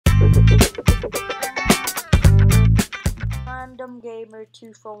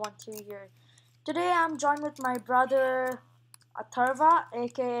Gamer2412 here. Today I'm joined with my brother Atharva,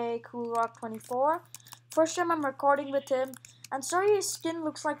 aka CoolRock24. First time I'm recording with him, and sorry his skin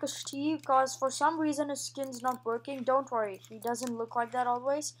looks like a Steve because for some reason his skin's not working. Don't worry, he doesn't look like that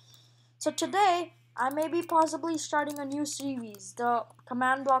always. So today I may be possibly starting a new series, the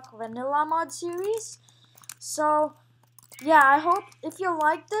Command Block Vanilla mod series. So yeah, I hope if you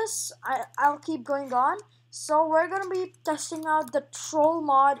like this, I'll keep going on. So we're gonna be testing out the troll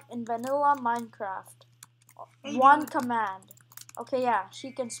mod in vanilla Minecraft. Hey, One dude. command. Okay, yeah,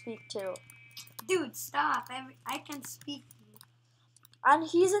 she can speak too. Dude, stop. I can speak. And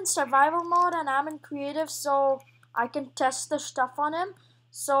he's in survival mode and I'm in creative, so I can test the stuff on him.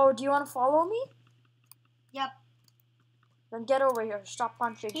 So do you wanna follow me? Yep. Then get over here. Stop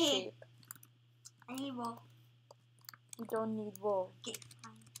punching Hey. sheep. I need wool. You don't need wool. Okay,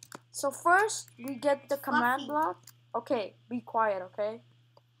 fine. So first we get the command Fluffy. block. Okay, be quiet, okay?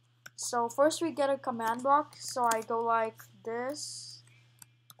 So first we get a command block. So I go like this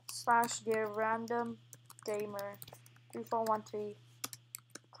 /gear random gamer 3413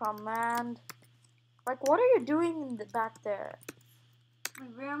 command. Like, what are you doing in the back there?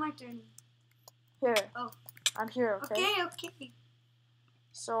 Wait, where am I turning? Here. Oh. I'm here, okay? Okay.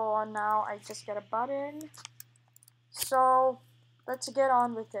 So now I just get a button. So let's get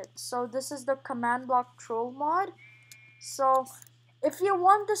on with it. So this is the command block troll mod. So if you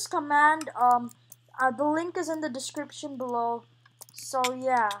want this command, the link is in the description below. So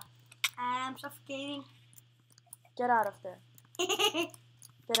yeah, I'm suffocating. get out of there.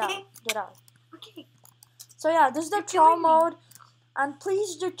 Get out. Get out. Okay. So yeah, this is the You're troll killing me. mode. And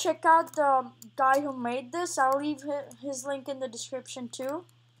please do check out the guy who made this. I'll leave his link in the description too.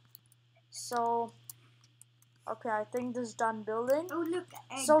 So, okay, I think this is done building. Oh, look.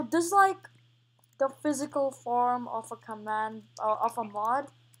 Egg. So this is like the physical form of a command, of a mod.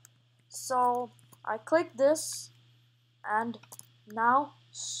 So I click this and now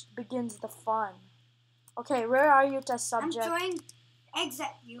begins the fun. Okay, where are you, test subject? I'm throwing eggs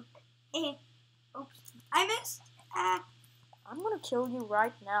at you. Oops. I missed. I'm gonna kill you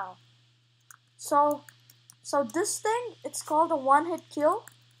right now. So this thing, it's called a one-hit kill,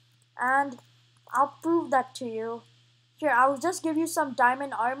 and I'll prove that to you. Here, I'll just give you some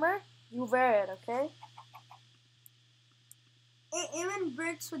diamond armor. You wear it, okay? It even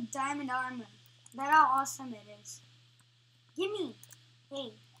works with diamond armor. That's how awesome it is. Gimme.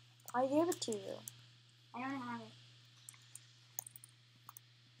 Hey, I gave it to you. I don't have it.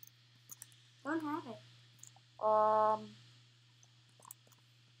 Don't have it. I'll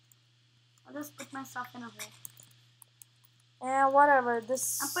just put myself in a hole. And whatever.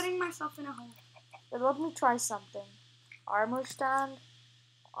 This. I'm putting myself in a hole. But let me try something. Armor stand.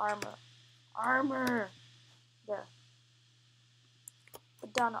 Armor. There.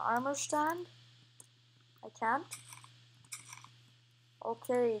 Put down armor stand. I can't.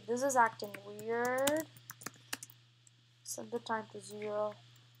 Okay, this is acting weird. Set the time to 0.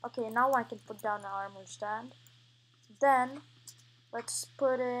 Okay, now I can put down an armor stand. Then let's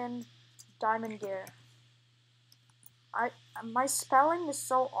put in diamond gear. My spelling is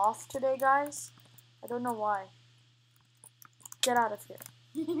so off today, guys. I don't know why. Get out of here.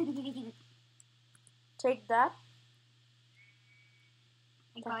 Take that.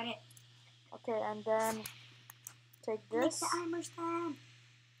 I got it. Okay, and then take Make this. the armor stand.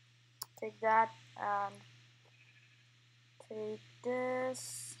 Take that and take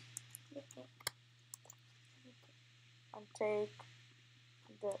this and take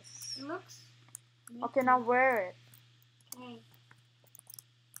this. It looks. Okay, now wear it. Okay.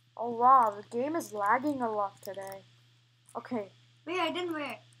 Oh wow, the game is lagging a lot today. Okay. Wait, I didn't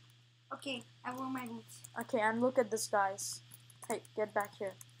wear it. Okay, I wore my boots. Okay, and look at this, guys. Hey, get back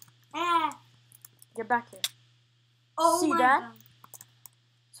here. Ah. Get back here. Oh See my that? God.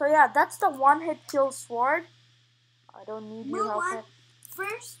 So yeah, that's the one-hit kill sword. I don't need your Move help. on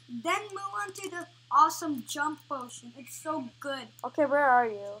first, then move on to the awesome jump potion. It's so good. Okay, where are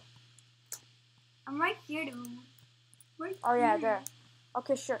you? I'm right here, dude. Right Oh yeah, here. there.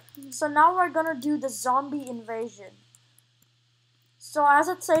 Okay, sure. So now we're gonna do the zombie invasion. So as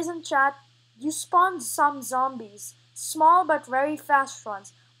it says in chat, you spawn some zombies. Small but very fast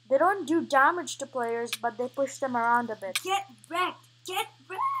ones. They don't do damage to players, but they push them around a bit. Get wrecked! Get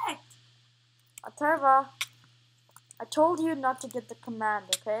wrecked! Atharva, I told you not to get the command,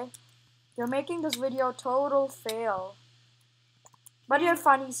 okay? You're making this video total fail. But you're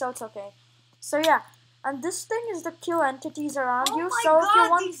funny, so it's okay. So yeah, and this thing is the kill entities around Oh you. my So if you God,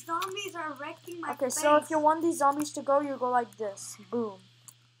 want, these zombies are wrecking my okay, face. so if you want these zombies to go, you go like this. Boom,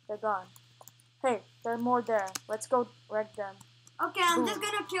 they're gone. Hey, there are more there. Let's go wreck them. Okay, I'm Boom. just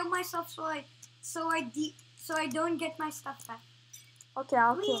gonna kill myself so I don't get my stuff back. Okay,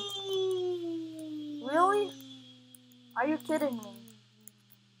 I'll kill. Really? Are you kidding me?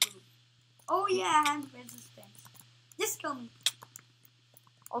 Oh yeah, I have resistance. Just kill me.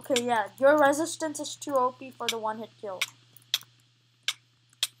 Okay, yeah, your resistance is too OP for the one-hit kill.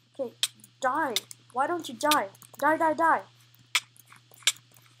 Okay, die. Why don't you die? Die, die, die.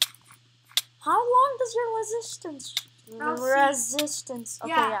 How long does your resistance? Resistance.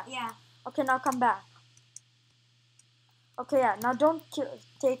 Okay, Yeah. Okay, now come back. Okay, yeah, now don't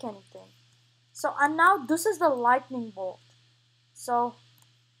take anything. So, and now this is the lightning bolt. So,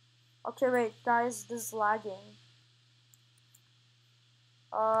 okay, wait, guys, this is lagging.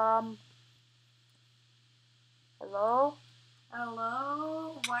 Hello?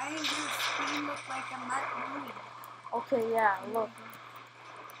 Hello? Why does your screen look like I'm not moving? Okay, yeah, look.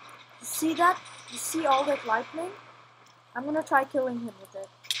 You see that? You see all that lightning? I'm gonna try killing him with it.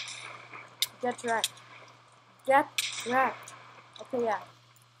 Get wrecked. Get wrecked. Okay, yeah.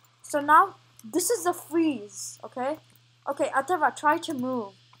 So now, this is the freeze, okay? Okay, Atava, try to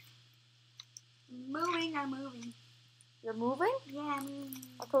move. I'm moving. You're moving? Yeah, I'm moving.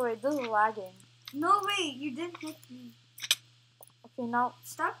 Okay, wait, this is lagging. No, wait, you didn't hit me. Okay, now,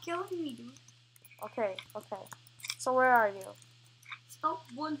 Stop killing me, dude. okay. So where are you?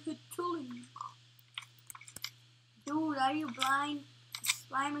 Stop one-hit killing me. Dude, are you blind? The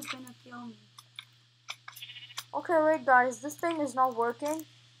slime is gonna kill me. Okay, wait, guys, this thing is not working.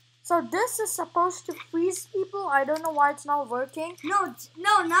 So this is supposed to freeze people? I don't know why it's not working. No,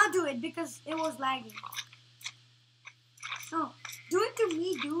 now do it because it was lagging. No, do it to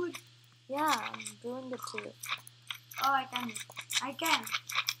me, dude. Yeah, I'm doing it to you. Oh, I can.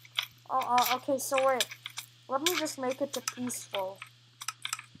 Oh, okay, so wait. Let me just make it to peaceful.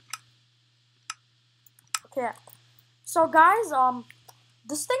 Okay. So guys,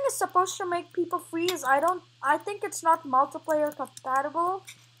 this thing is supposed to make people freeze. I think it's not multiplayer compatible.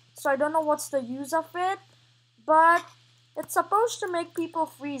 So I don't know what's the use of it. But it's supposed to make people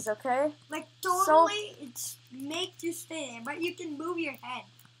freeze, okay? Like totally, it's make you stay there, but you can move your head.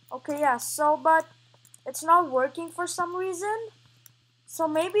 Okay, yeah, so, but it's not working for some reason. So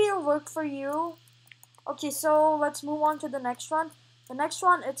maybe it'll work for you. Okay, so let's move on to the next one. The next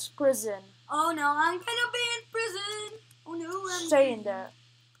one, it's prison. Oh no, I'm gonna be in prison. Oh no, Stay in there.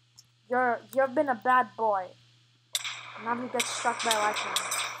 You've been a bad boy. Now you get struck by lightning.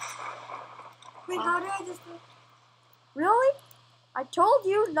 Wait, how did I just go? Really? I told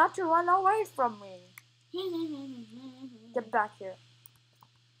you not to run away from me. Get back here.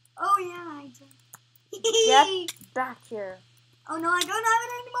 Oh yeah, I do. Get back here. Oh no, I don't have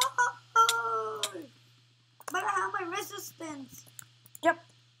it anymore. But I have my resistance. Yep.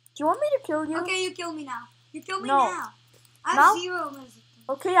 Do you want me to kill you? Okay, you kill me now. You kill me No. now. I have 0 resistance.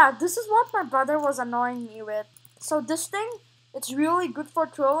 Okay, yeah, this is what my brother was annoying me with. So this thing, it's really good for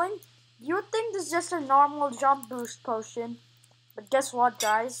trolling. You would think this is just a normal jump boost potion. But guess what,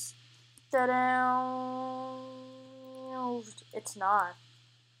 guys? Ta-da! It's not.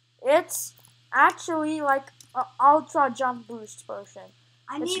 It's actually like an ultra jump boost potion.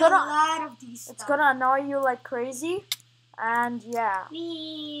 I need a lot of these It's gonna annoy you like crazy. And yeah.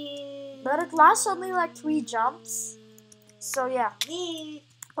 But it lasts only like 3 jumps. So yeah.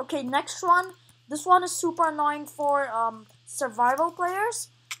 Okay, next one. This one is super annoying for survival players.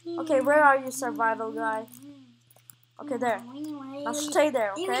 Okay, where are you, survival guy? Okay, there. Now stay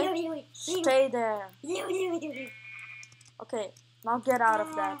there, okay? Stay there. Okay, now get out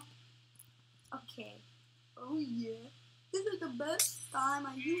of that. Okay. Oh yeah. This is the best time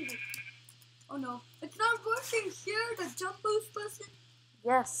I use it. Oh no, it's not working here, the jump boost button.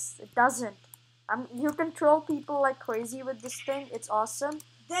 Yes, it doesn't. You control people like crazy with this thing. It's awesome.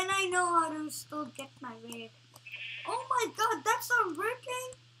 Then I know how to still get my way. Oh my god, that's not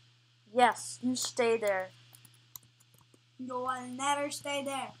working? Yes, you stay there. No, I'll never stay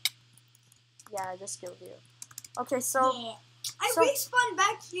there. Yeah, I just killed you. Okay, so... Yeah. I respawn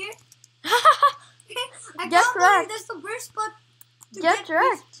back here. I Get can't wrecked. believe that's the worst spot to Get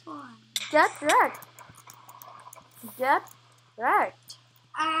wrecked. Respawn. Get wrecked. Get wrecked.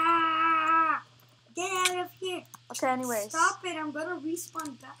 Ah! Get out of here. Okay, anyways. Stop it, I'm gonna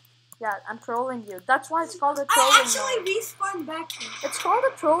respawn back. Yeah, I'm trolling you. That's why it's called a trolling mode. I actually respawned back here. It's called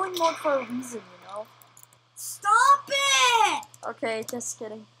a trolling mode for a reason, you know. Stop it! Okay, just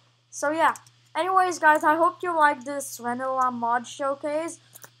kidding. So yeah. Anyways, guys, I hope you like this vanilla mod showcase.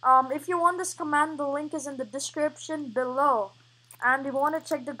 If you want this command, the link is in the description below. And if you want to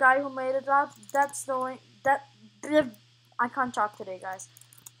check the guy who made it up, that's the link. I can't talk today, guys.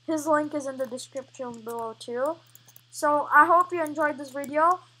 His link is in the description below too. So I hope you enjoyed this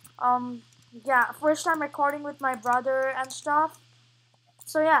video. Yeah, first time recording with my brother and stuff.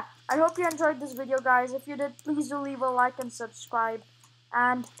 So yeah, I hope you enjoyed this video, guys. If you did, please do leave a like and subscribe.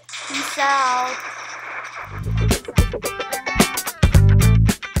 And peace out.